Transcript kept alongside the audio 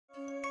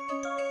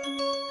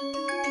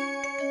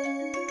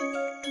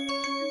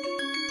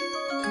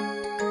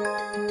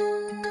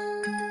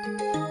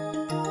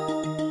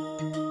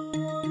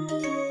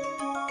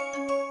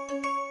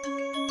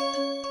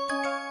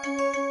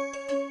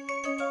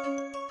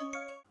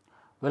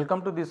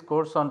Welcome to this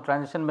course on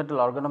transition metal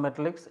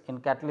organometallics in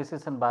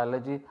catalysis and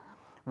biology.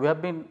 We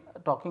have been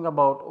talking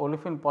about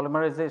olefin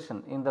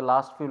polymerization in the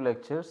last few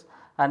lectures,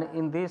 and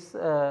in this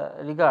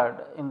regard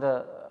in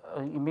the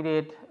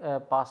immediate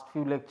past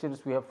few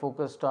lectures we have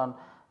focused on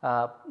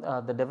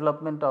the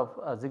development of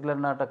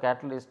Ziegler-Natta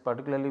catalyst,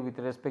 particularly with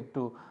respect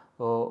to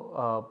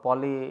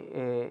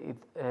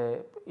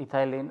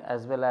polyethylene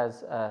as well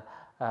as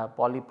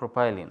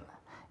polypropylene.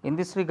 In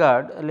this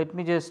regard, let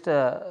me just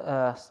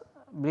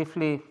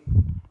briefly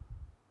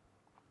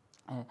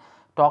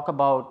talk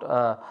about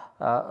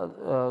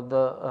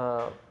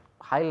the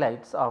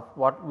highlights of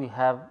what we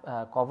have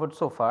covered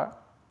so far.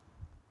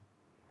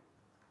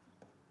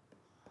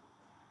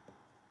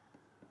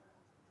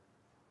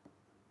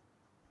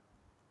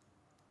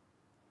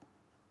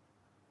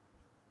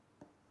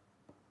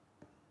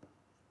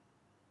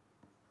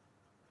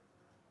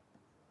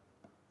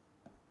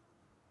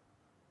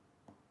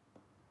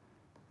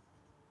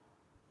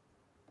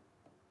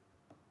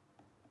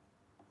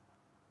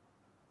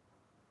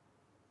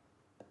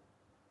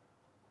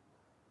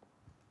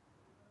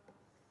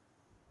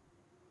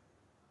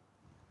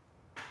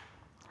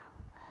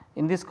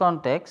 In this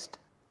context,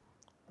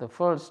 the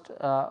first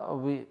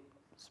we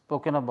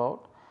spoken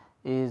about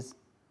is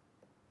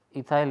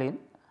ethylene,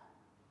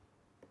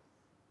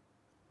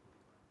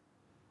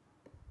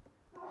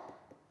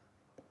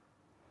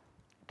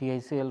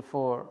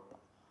 TiCl4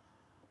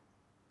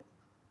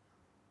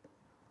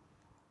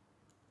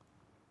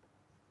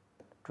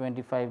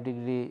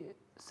 25°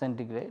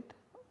 centigrade,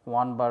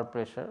 1 bar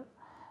pressure.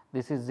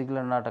 This is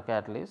Ziegler-Natta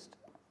catalyst.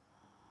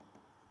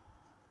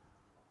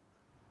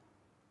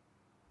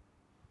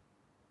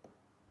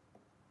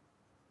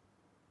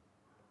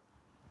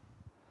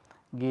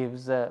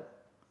 Gives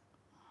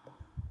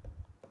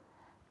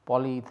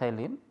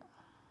polyethylene,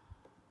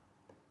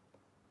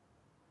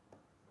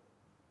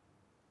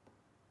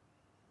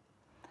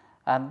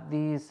 and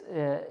this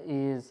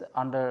is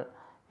under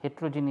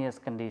heterogeneous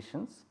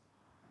conditions.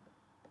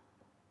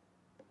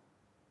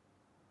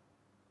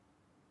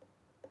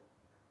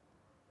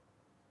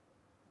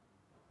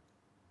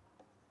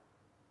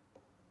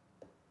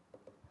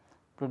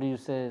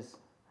 Produces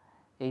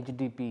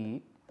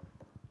HDPE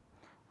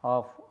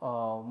of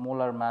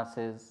molar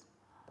masses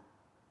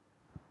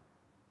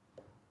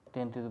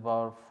 10 to the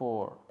power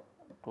 4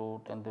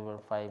 to 10 to the power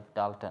 5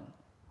 Dalton.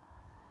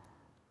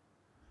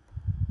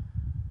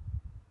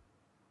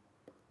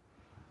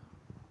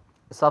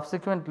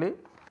 Subsequently,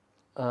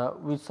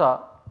 we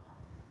saw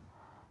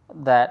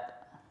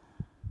that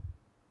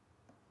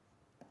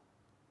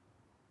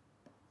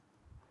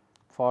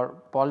for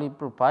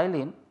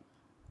polypropylene,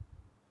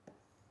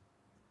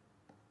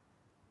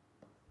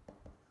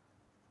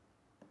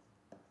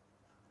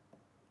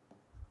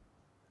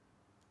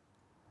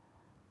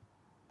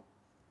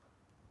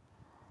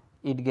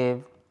 it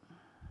gave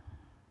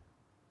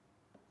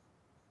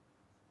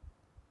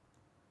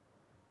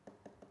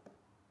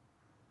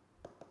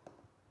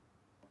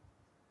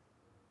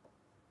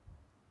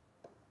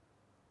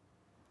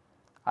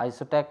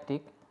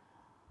isotactic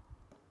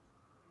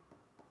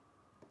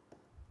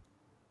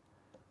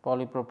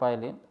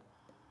polypropylene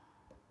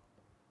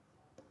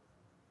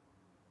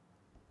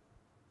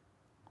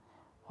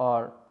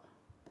or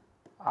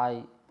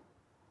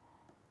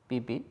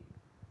IPP,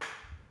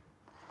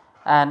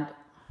 and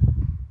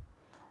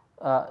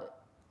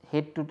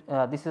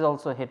this is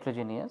also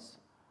heterogeneous,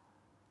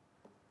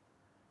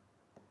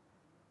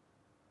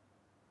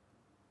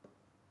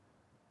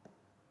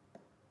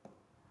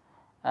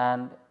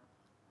 and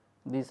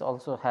this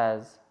also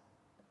has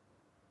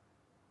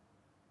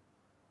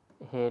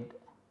head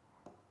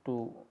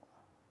to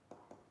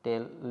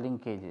tail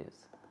linkages.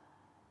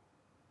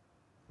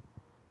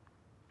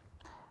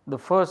 The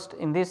first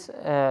in this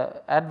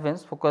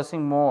advance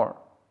focusing more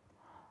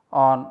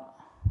on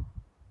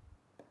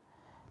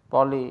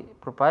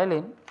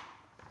polypropylene,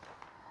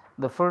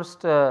 the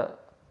first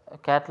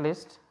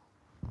catalyst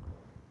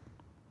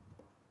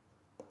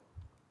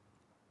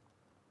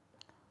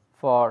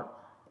for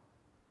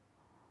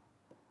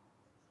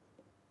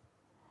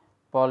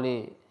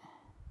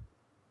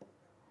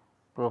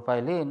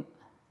polypropylene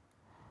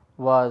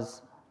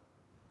was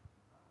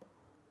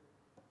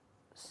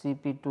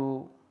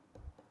Cp2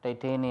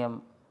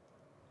 titanium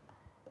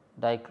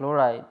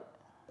dichloride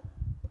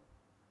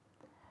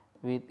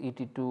with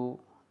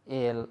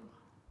Et2Al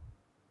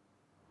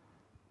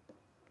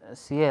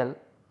Cl.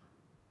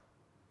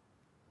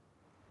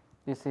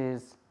 This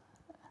is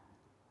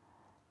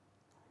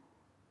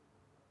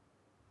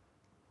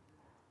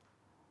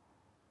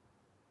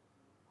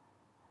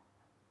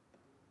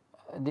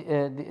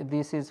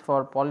this is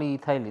for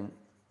polyethylene,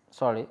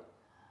 sorry.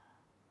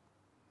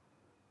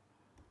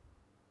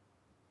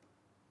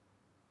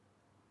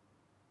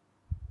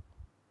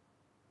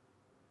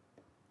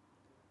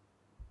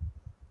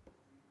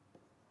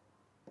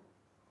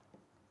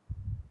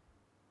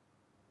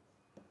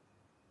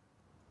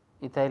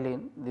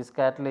 Ethylene, this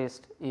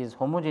catalyst is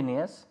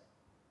homogeneous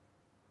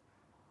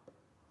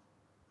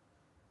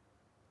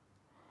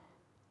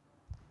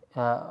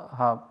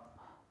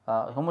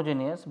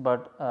homogeneous,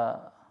 but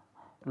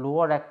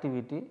lower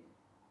activity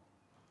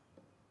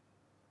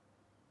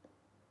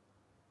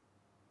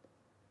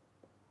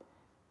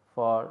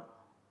for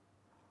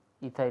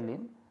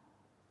ethylene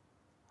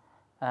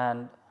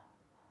and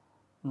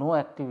no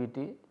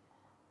activity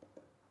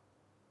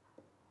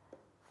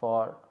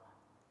for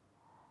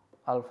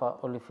alpha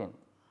olefin.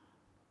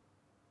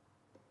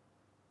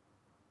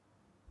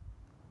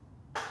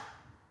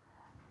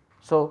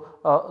 So,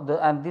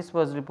 and this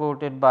was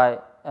reported by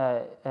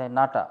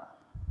Nata.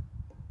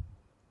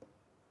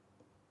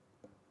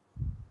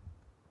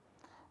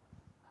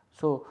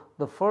 So,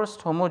 the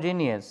first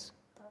homogeneous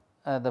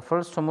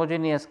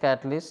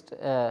catalyst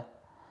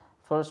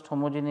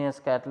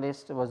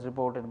was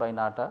reported by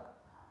Nata.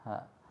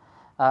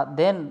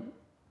 Then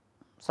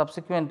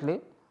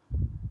subsequently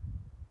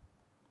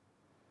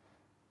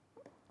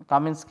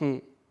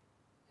Kaminsky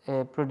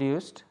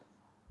produced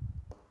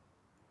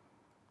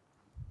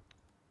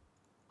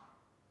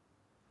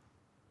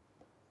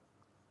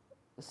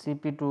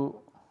Cp2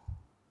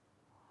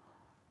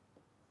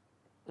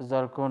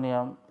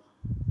 zirconium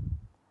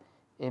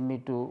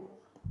Me2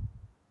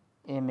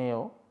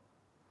 MAO.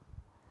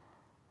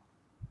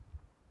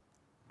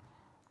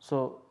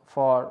 So,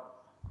 for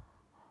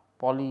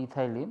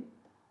polyethylene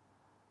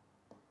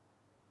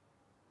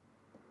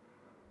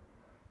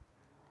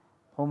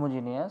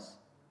homogeneous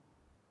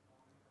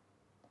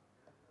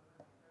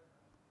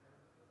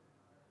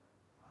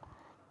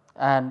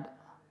and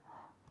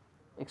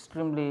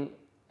extremely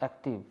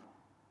active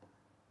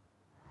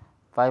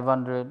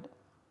 500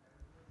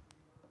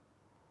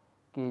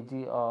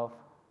 kg of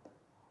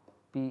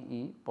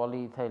PE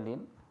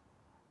polyethylene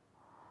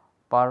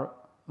per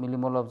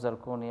millimole of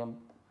zirconium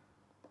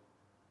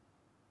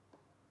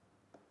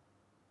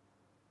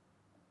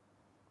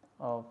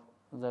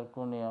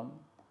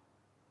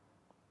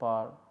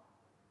per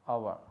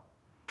hour.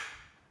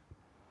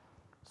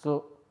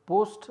 So,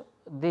 post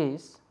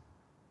this,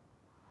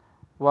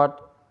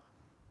 what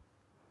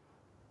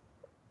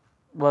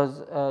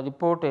was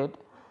reported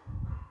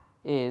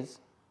is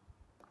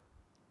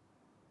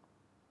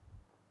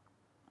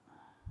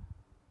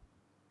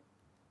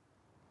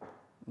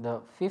the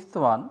fifth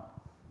one,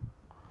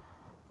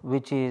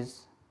 which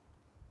is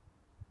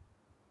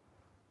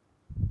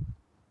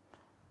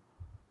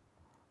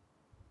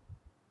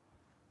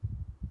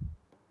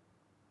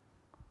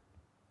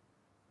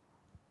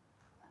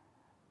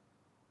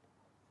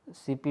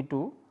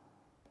Cp2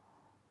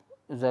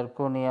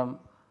 zirconium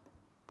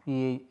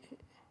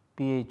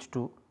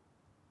pH2.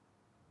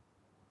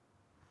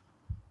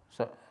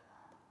 So,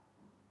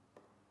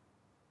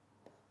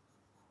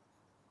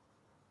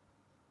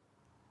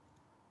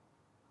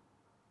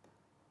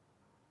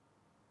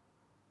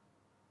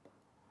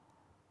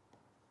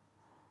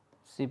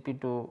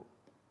 Cp2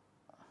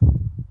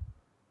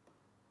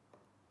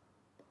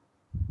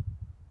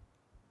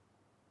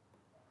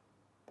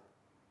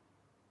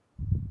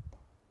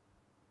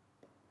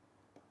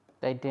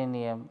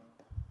 titanium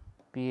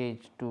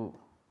pH2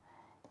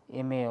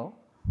 MAO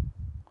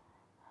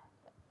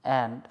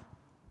and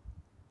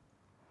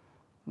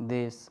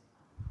this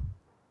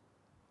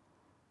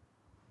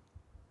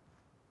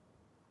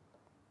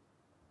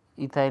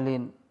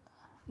ethylene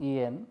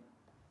En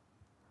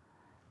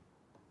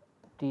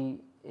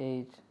THIND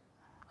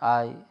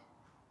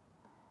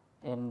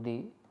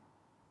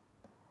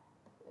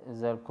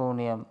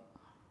zirconium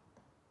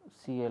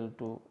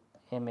Cl2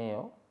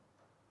 MAO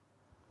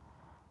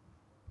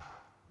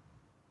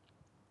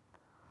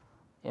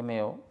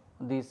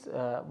this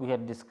we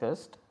had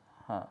discussed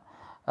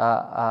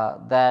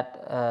that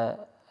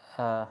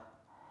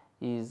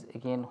is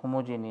again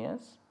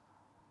homogeneous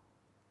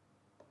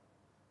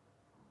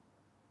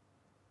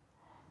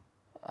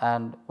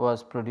and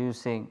was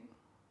producing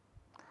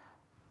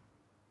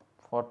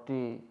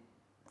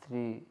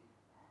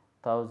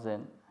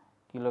 43,000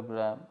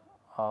 kilogram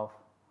of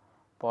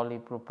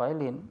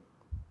polypropylene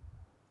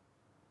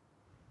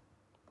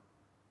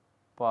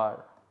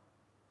per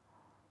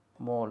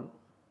mole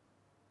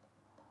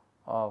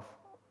of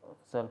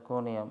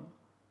zirconium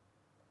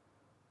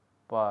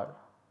per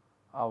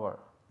hour.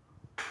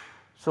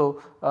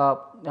 So,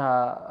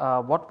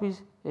 what we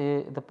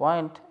the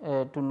point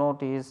to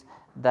note is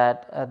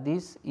that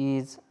this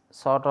is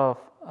sort of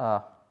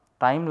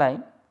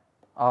timeline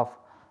of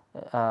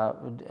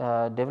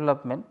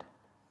development.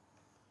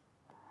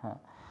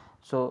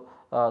 So,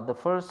 the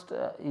first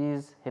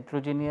is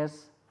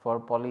heterogeneous for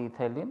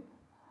polyethylene,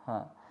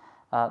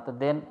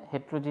 then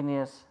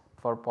heterogeneous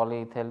for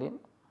polyethylene,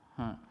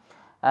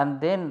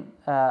 and then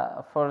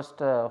first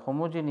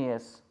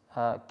homogeneous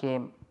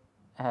came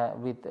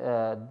with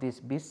this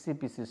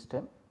BCP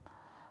system,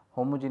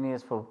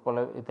 homogeneous for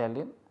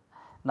polyethylene.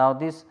 Now,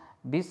 this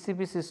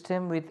BCP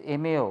system with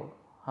MAO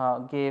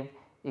gave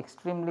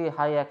extremely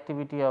high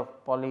activity of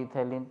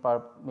polyethylene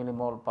per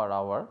millimole per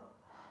hour,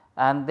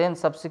 and then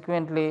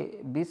subsequently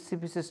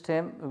BCP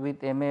system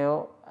with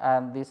MAO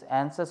and this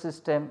ANSA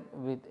system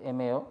with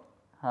MAO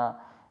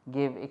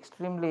gave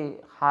extremely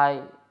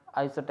high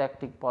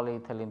isotactic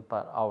polyethylene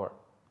per hour.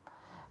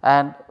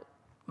 And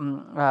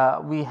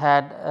we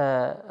had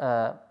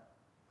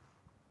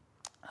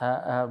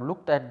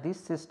looked at this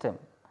system,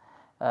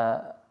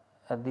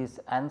 this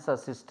ANSA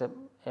system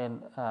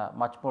in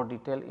much more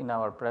detail in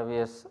our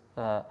previous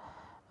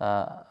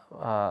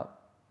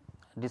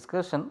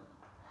discussion.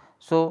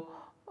 So,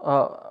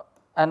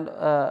 and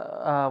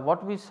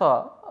what we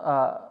saw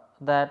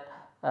that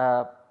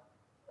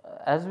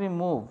as we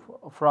move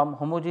from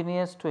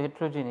homogeneous to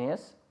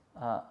heterogeneous,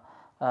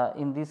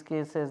 in these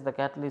cases the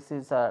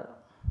catalyses are,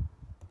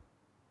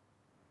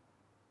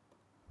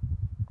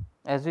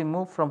 as we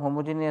move from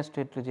homogeneous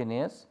to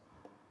heterogeneous,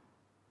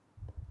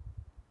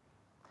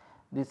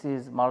 this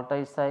is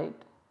multi-site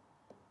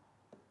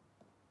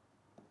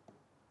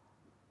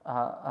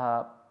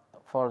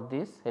for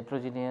this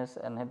heterogeneous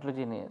and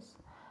heterogeneous,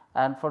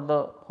 and for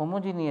the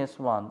homogeneous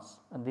ones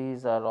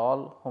these are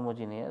all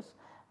homogeneous,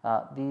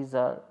 these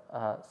are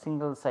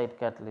single site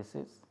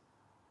catalysis,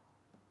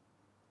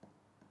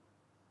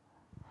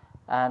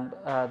 and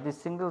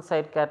this single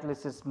site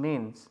catalysis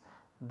means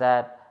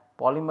that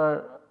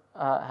polymer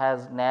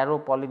has narrow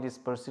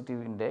polydispersive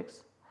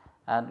index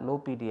and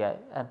low PDI,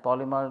 and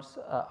polymers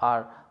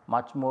are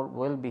much more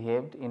well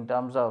behaved in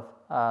terms of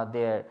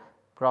their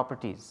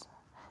properties.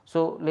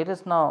 So, let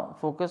us now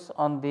focus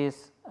on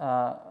this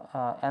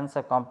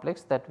ANSA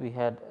complex that we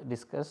had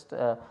discussed,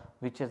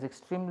 which has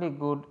extremely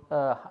good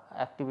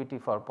activity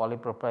for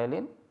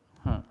polypropylene.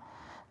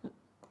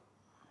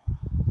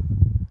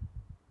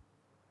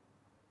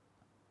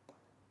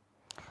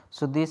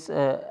 So, this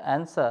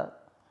ANSA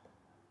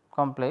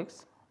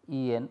complex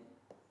EN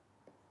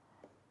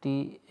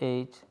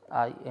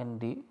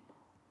THIND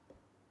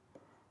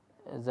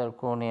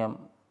zirconium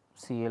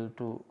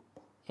Cl2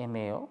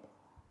 MAO.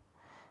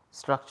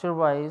 Structure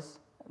wise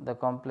the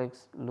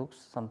complex looks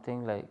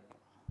something like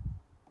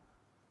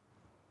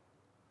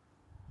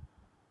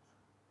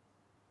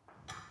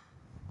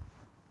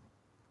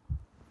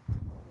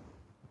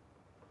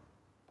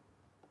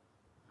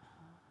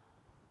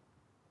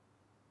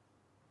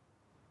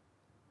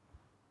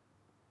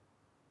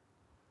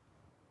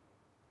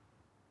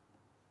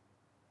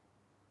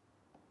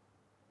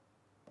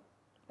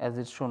as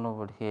it is shown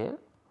over here.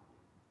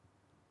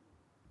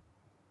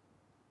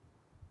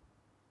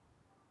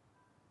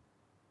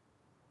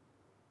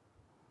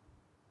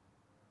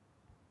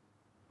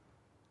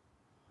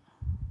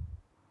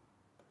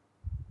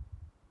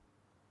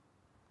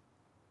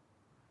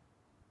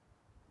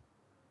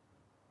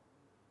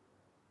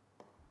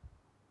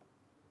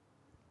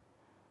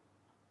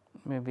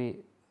 Maybe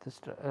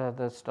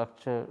the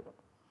structure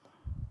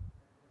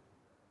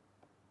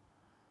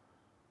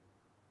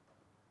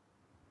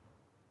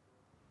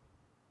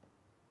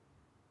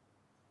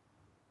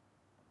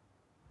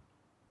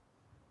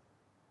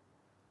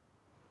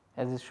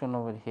as is shown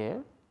over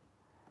here.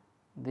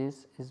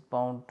 This is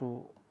bound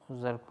to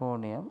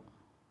zirconium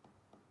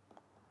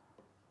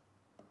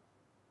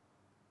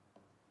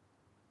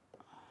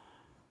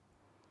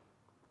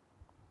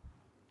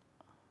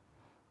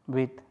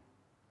with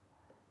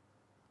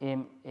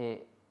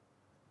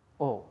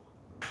MAO.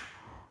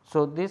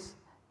 So, this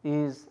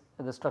is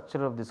the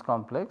structure of this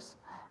complex,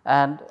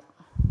 and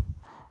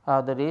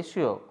the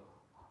ratio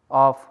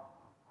of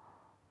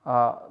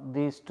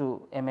these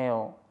two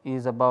MAO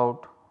is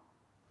about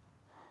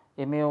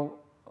MAO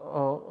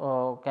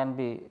can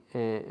be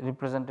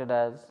represented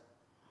as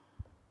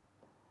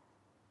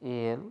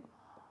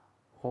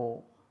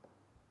AlO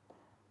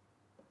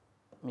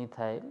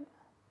methyl.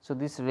 So,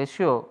 this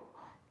ratio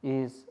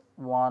is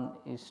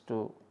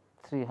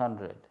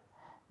 1:300,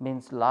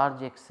 means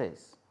large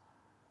excess.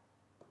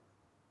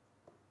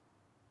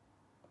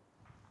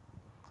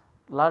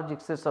 Large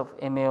excess of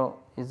MAO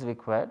is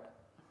required,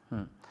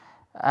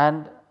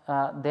 and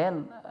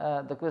then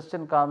the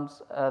question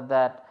comes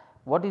that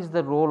what is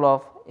the role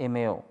of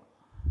MAO?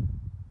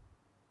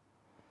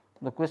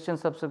 The question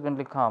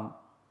subsequently come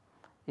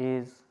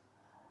is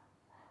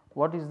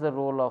what is the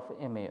role of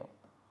MAO?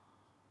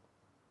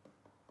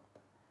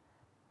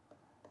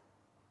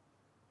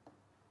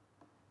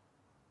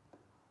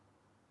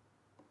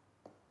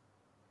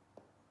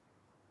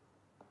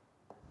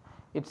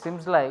 It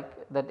seems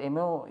like that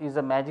MAO is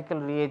a magical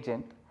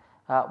reagent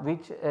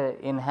which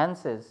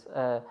enhances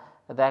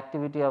the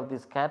activity of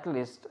this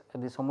catalyst,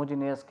 this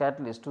homogeneous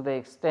catalyst, to the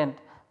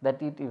extent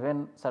that it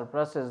even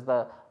surpasses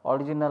the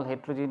original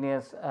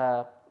heterogeneous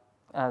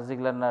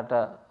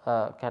Ziegler-Natta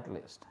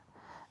catalyst.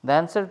 The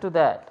answer to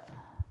that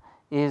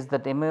is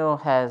that MAO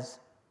has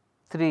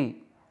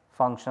 3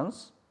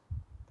 functions.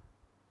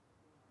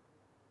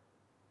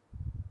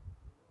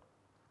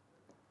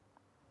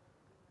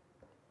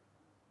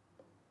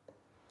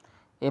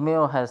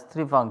 MAO has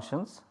 3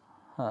 functions,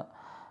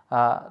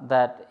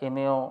 that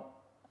MAO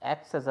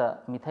acts as a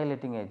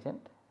methylating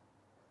agent,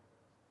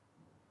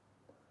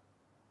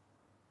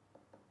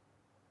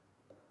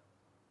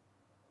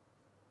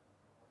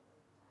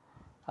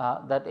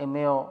 that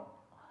MAO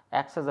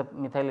acts as a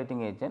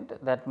methylating agent.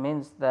 That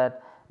means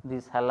that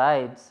these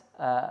halides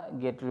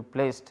get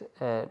replaced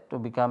to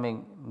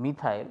becoming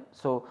methyl.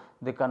 So,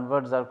 they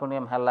convert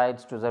zirconium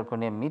halides to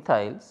zirconium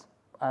methyls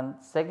and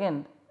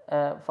second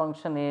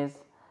function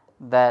is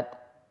that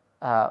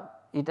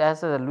it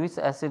has a Lewis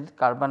acid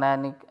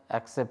carbanionic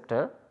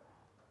acceptor,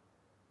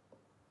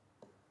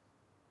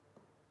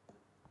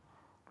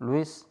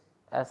 Lewis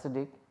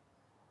acidic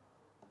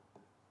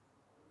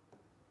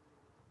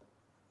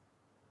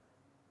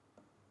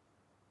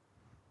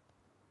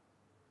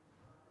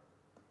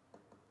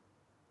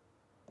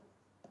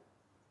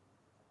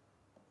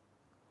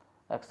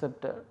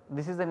acceptor.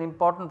 This is an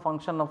important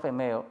function of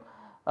MAO.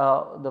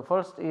 The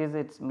first is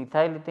it is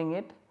methylating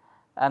it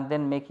and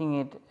then making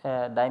it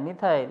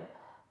dimethyl,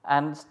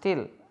 and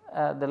still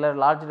there are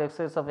large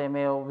excess of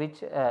MAO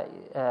which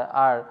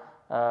are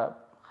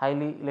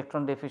highly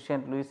electron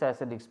deficient Lewis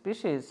acidic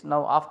species.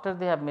 Now, after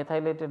they have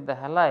methylated the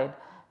halide,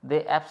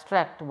 they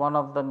abstract one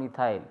of the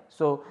methyl.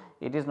 So,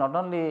 it is not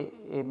only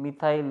a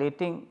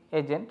methylating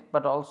agent,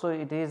 but also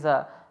it is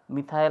a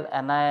methyl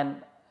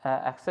anion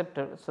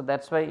acceptor. So,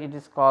 that is why it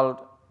is called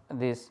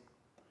this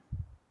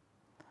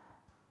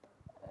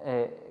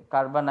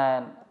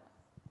carbanion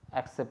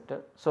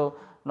acceptor. So,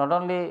 not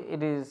only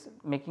it is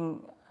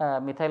making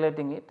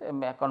methylating it,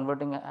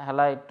 converting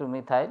halide to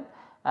methyl,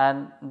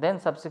 and then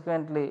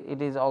subsequently it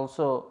is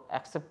also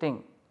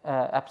accepting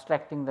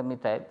abstracting the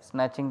methyl,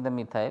 snatching the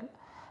methyl.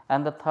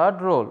 And the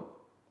third role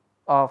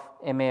of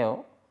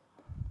MAO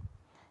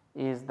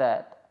is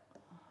that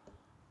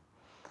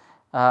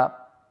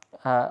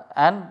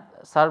and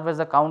serve as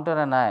a counter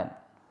anion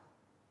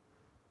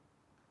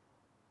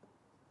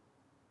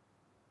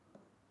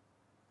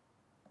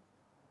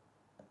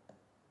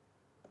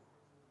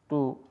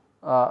to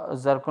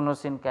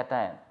zirconocene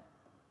cation.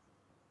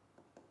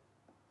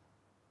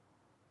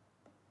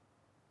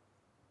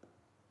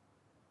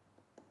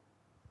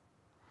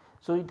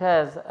 So, it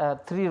has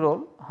 3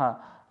 role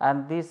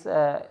and this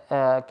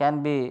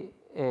can be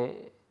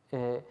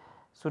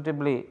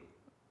suitably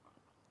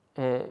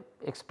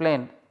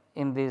explained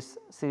in this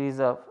series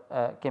of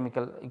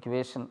chemical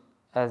equation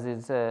as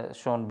is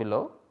shown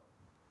below.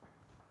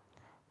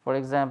 For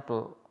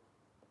example,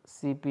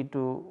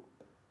 Cp2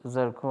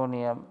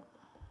 zirconium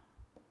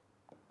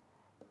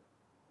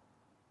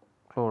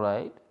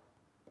chloride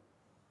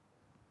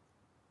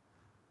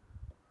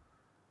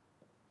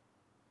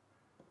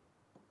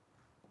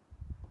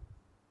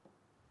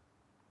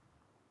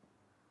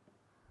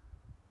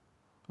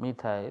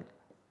methyl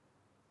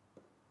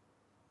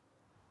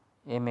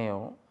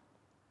MAO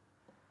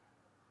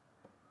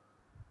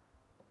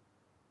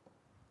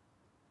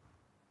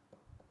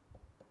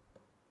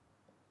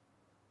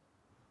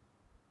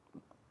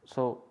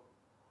so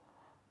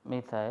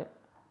methyl.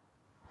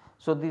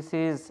 So, this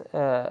is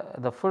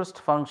the first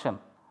function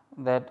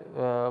that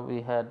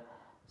we had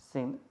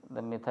seen,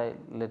 the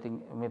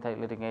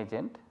methylating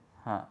agent.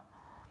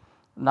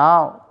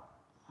 Now,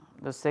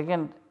 the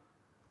second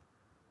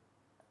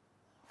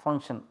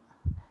function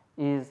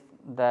is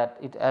that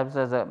it acts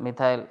as a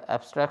methyl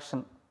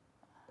abstraction.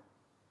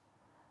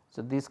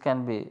 So, this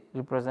can be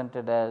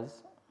represented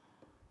as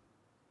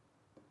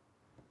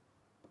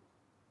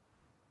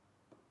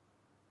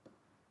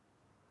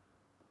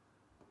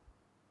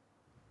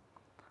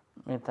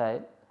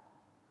methyl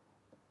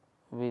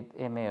with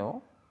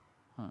MAO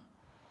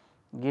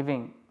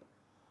giving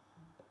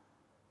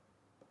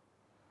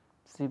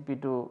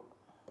Cp2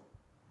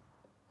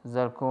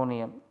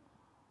 zirconium.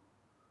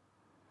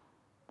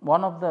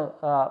 One of the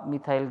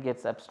methyl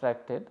gets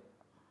abstracted,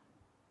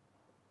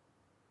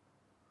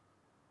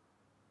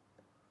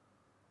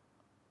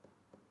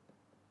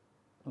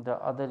 the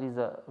other is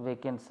a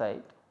vacant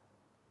site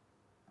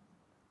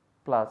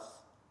plus.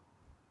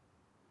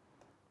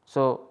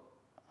 So,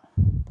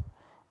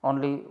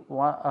 only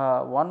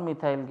one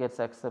methyl gets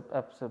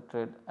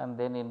accepted and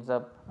then ends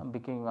up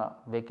becoming a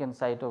vacant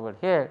site over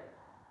here,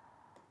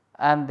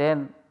 and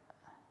then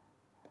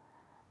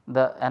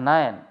the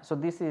anion. So,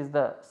 this is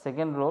the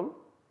second role.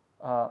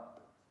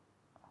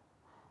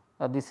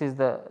 This is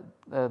the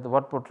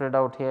what portrayed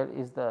out here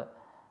is the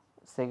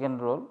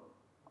second role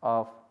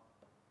of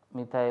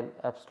methyl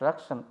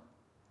abstraction,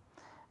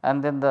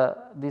 and then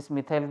this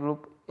methyl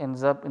group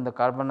ends up in the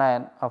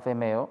carbanion of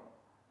MAO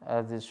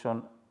as is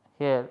shown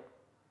here.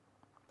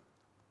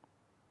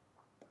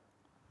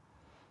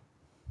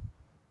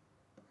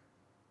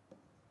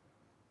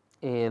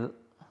 Al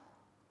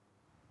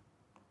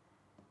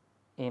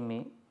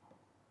Me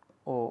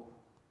O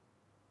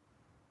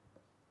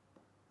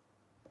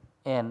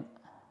N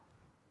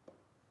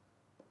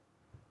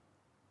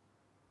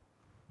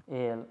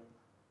Al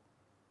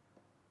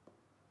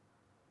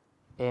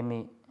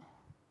Me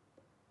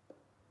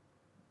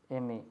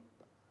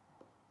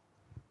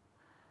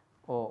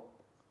O.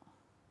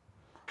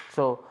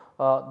 So,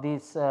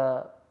 this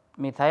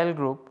methyl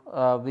group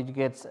which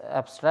gets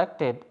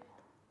abstracted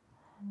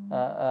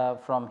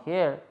from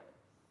here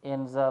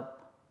ends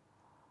up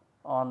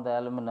on the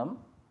aluminum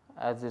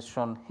as is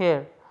shown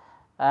here,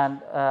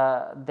 and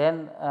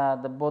then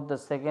both the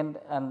second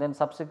and then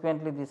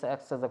subsequently this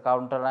acts as a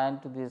counter ion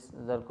to this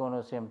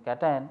zirconocene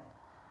cation,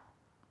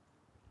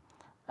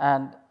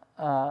 and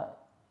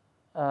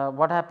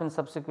what happens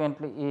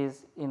subsequently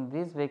is in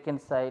this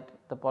vacant site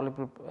the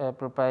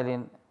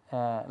polypropylene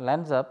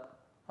lands up,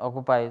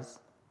 occupies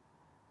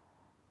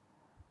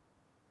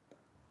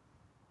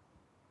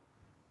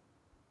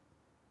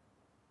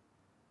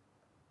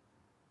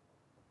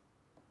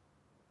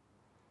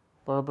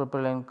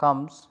polypropylene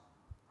comes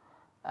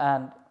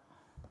and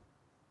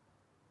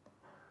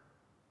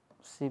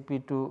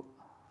Cp2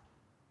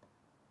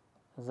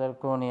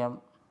 zirconium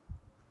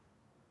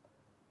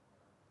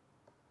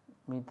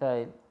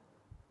methyl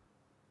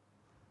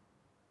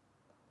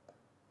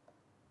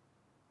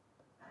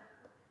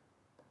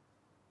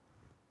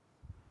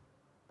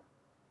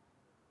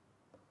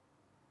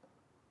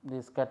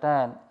this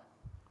cation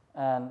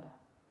and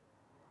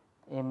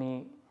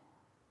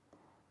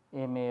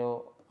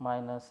MAO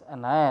minus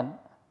anion,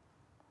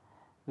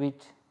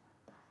 which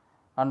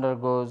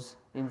undergoes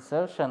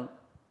insertion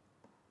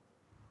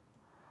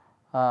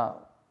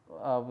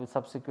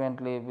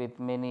subsequently with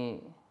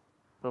many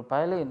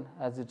propylene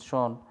as it is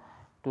shown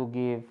to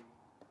give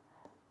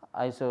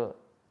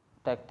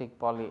isotactic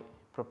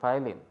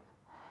polypropylene.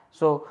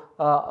 So,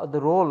 the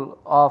role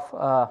of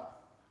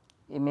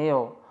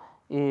MAO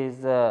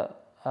is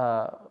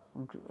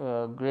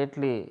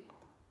greatly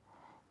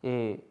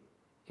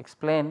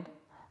explained,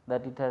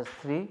 that it has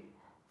three.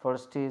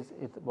 First is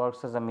it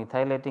works as a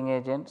methylating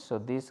agent. So,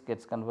 this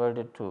gets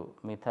converted to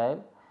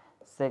methyl.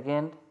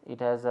 Second, it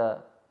has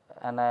a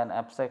anion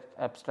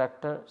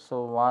abstractor.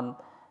 So, one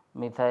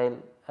methyl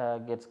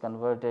gets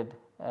converted,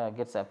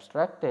 gets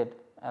abstracted,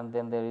 and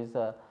then there is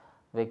a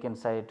vacant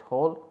site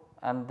hole,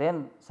 and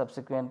then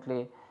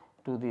subsequently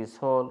to this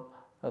hole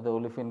the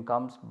olefin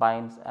comes,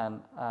 binds,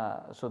 and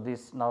so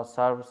this now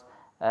serves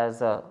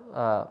as a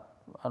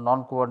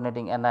non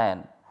coordinating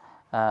anion,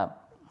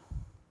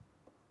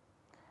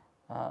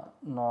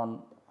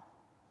 non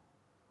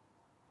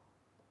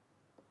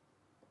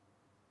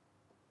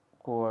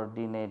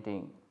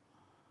coordinating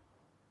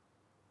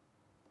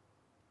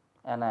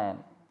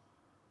anion,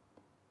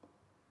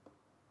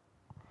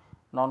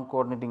 non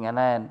coordinating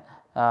anion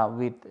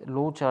with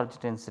low charge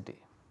density.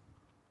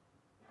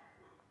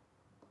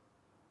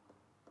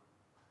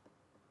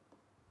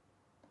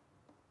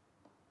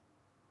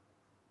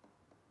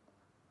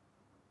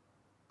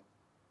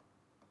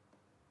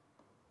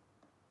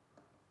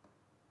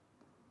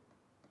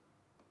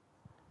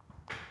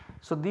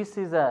 So, this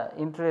is a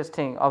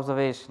interesting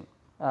observation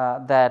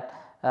that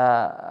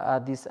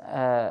this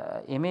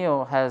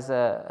MAO has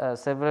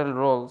several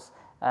roles,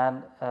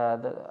 and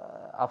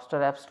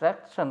after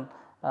abstraction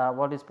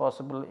what is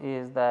possible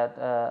is that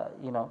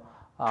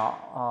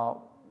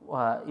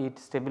it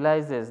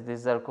stabilizes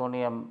this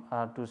zirconium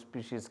 2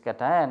 species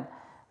cation,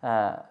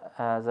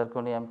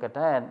 zirconium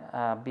cation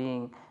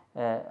being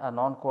a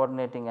non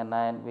coordinating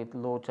anion with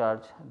low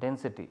charge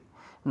density.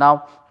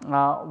 Now,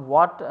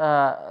 what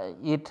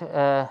it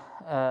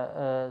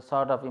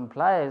sort of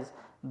implies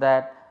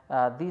that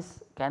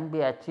this can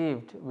be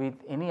achieved with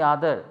any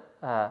other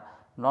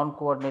non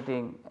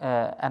coordinating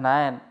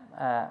anion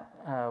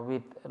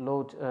with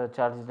low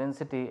charge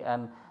density,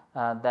 and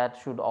that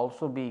should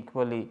also be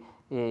equally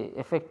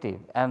effective.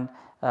 And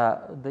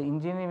the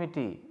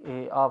ingenuity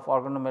of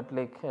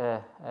organometallic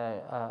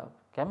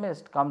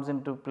chemist comes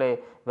into play,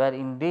 where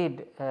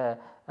indeed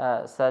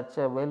such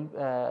a well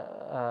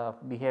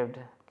behaved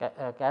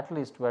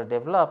catalyst were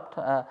developed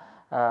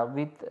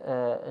with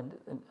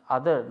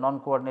other non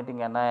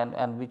coordinating anion,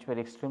 and which were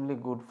extremely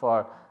good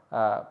for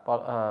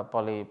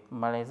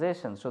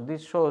polymerization. So,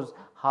 this shows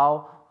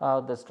how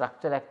the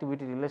structure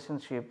activity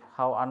relationship,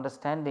 how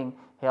understanding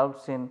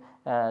helps in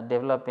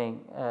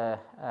developing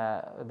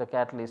the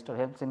catalyst, or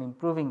helps in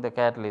improving the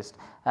catalyst,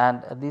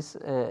 and this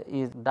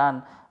is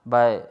done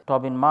by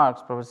Tobin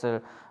Marks,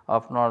 professor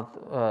of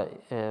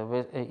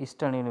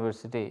Eastern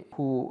University,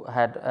 who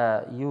had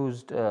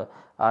used a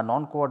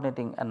non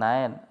coordinating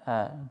anion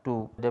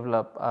to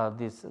develop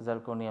this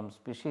zirconium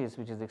species,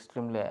 which is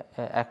extremely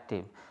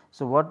active.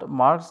 So, what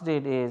Marks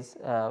did is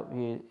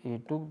he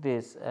took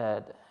this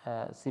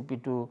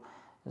Cp2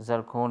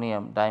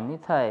 zirconium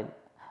dimethyl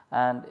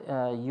and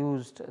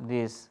used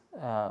this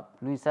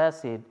Lewis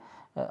acid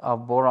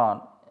of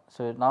boron.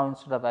 So, now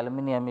instead of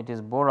aluminum it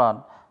is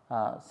boron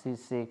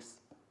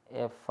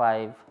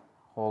C6F5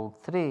 whole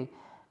 3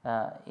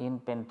 in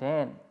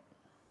pentane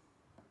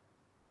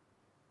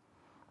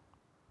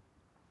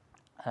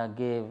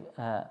gave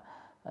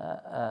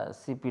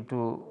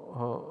Cp2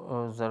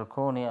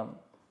 zirconium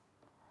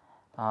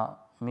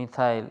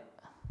methyl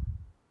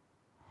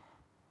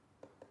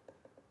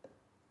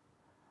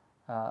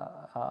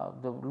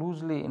the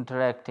loosely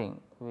interacting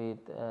with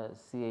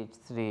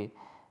CH3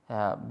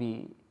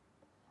 B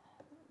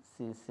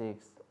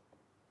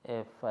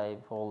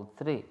C6F5 whole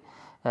 3.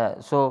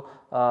 So,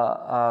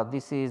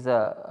 this is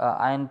a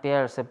ion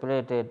pair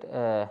separated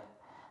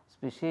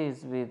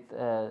species with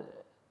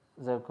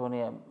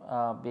zirconium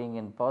being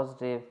in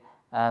positive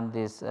and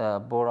this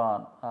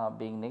boron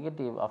being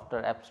negative.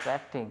 After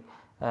abstracting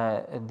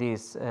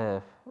this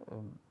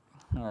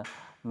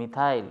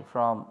methyl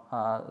from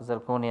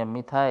zirconium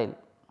methyl,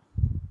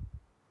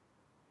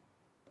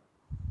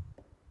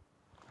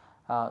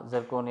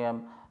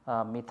 zirconium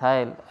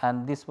methyl,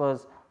 and this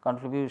was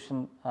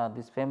contribution,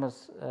 this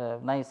famous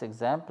nice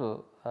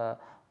example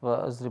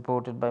was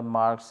reported by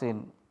Marx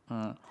in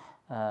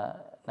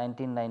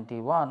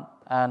 1991,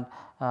 and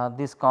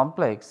this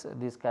complex,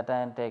 this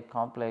cation take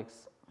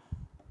complex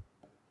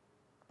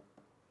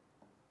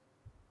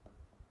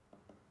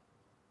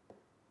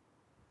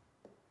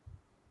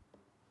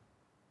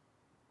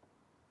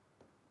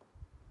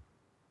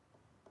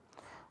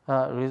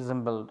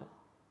resembled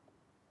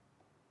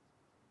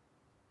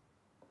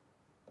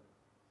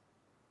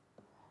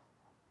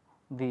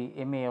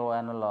the MAO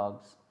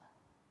analogues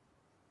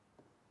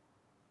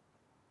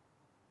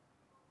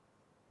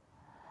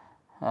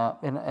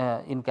in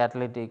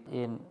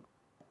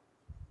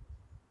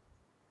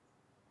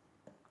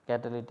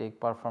catalytic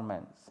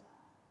performance,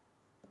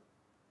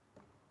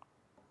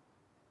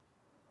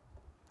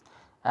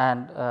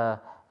 and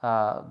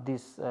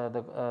this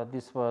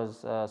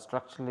was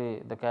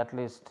structurally the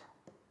catalyst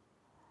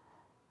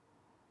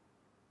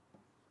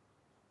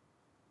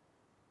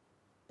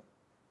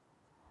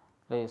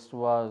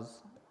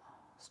was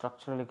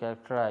structurally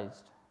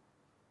characterized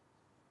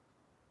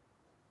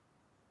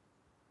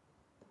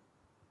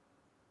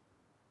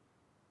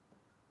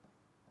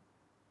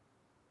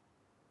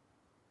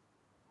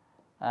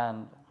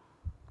and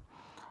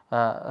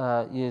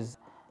is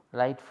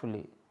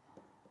rightfully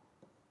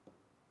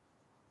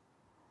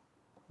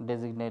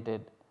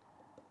designated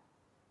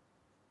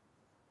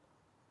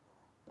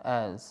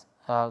as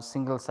a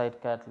single site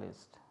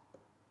catalyst.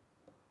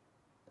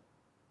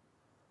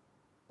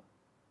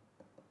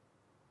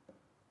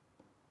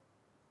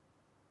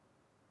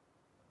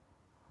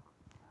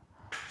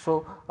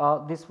 So,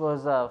 this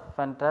was a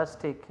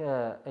fantastic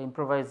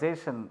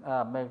improvisation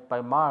made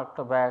by Mark,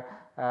 where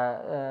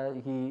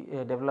he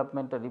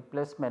development a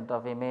replacement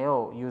of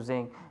MAO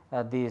using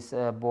this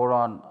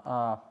boron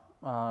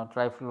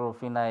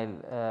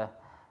trifluorophenyl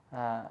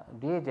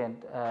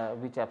reagent,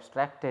 which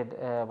abstracted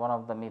one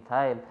of the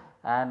methyl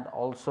and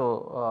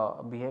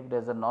also behaved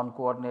as a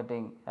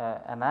non-coordinating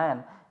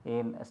anion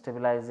in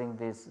stabilizing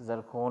this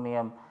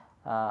zirconium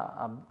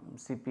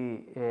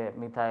Cp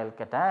methyl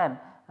cation,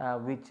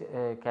 which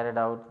carried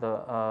out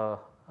the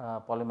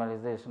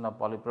polymerization of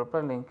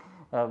polypropylene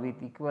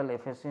with equal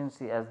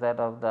efficiency as that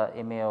of the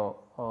MAO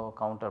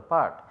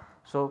counterpart.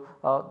 So,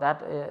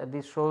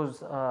 this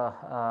shows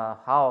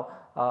how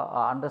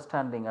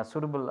understanding a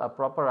suitable, a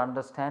proper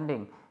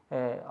understanding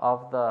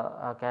of the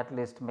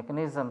catalyst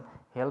mechanism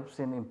helps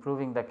in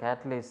improving the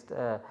catalyst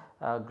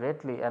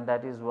greatly, and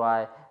that is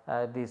why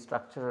the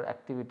structural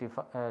activity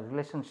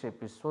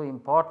relationship is so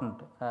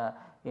important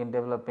in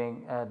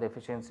developing the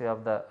efficiency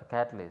of the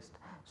catalyst.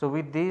 So,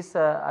 with this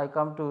I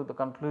come to the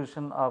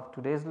conclusion of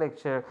today's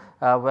lecture,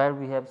 where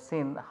we have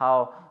seen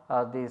how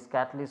this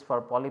catalyst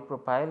for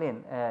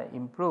polypropylene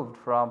improved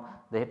from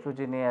the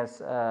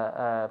heterogeneous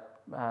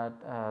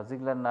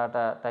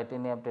Ziegler-Natta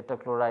titanium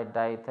tetrachloride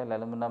diethyl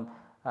aluminum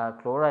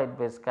chloride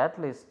based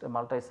catalyst,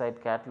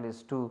 multi-site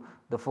catalyst, to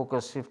the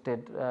focus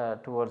shifted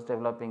towards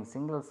developing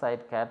single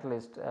site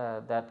catalyst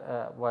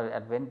that were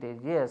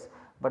advantageous,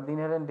 but the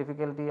inherent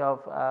difficulty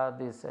of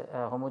this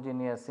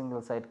homogeneous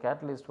single site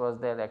catalyst was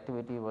their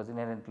activity was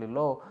inherently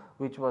low,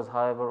 which was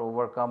however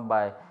overcome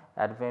by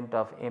advent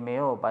of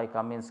MAO by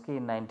Kaminsky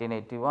in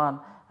 1981,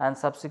 and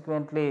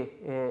subsequently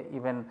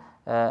even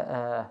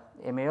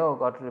MAO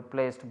got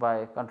replaced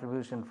by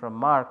contribution from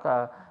Mark,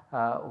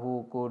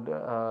 who could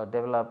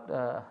develop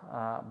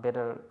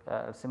better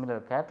similar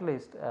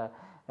catalyst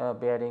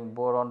bearing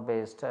boron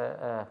based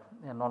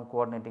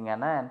non-coordinating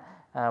anion,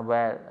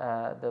 where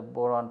the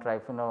boron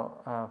triphenyl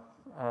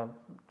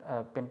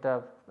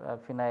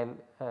pentaphenyl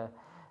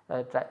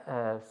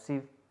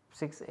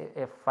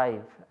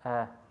C6F5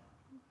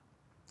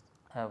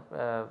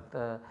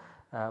 the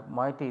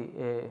moiety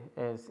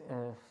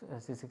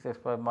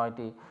C6F5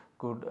 moiety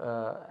could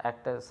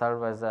act as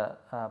serve as a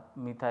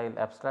methyl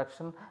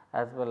abstraction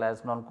as well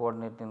as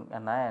non-coordinating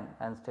anion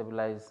and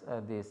stabilize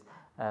this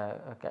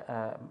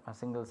a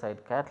single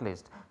site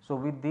catalyst. So,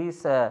 with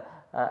this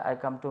I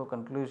come to a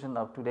conclusion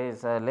of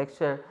today's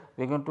lecture.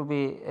 We are going to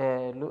be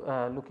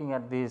looking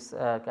at this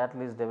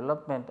catalyst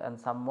development and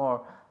some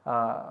more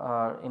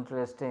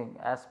interesting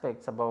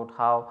aspects about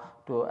how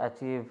to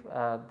achieve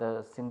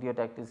the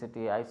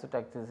syndiotacticity,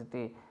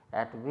 isotacticity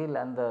at will,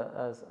 and the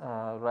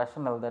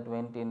rationale that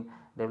went in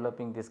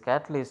developing this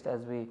catalyst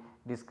as we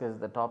discuss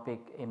the topic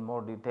in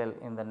more detail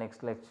in the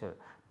next lecture.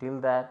 Till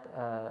that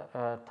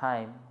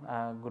time,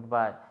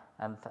 goodbye,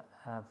 and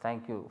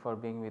thank you for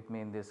being with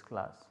me in this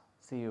class.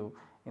 See you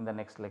in the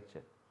next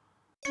lecture.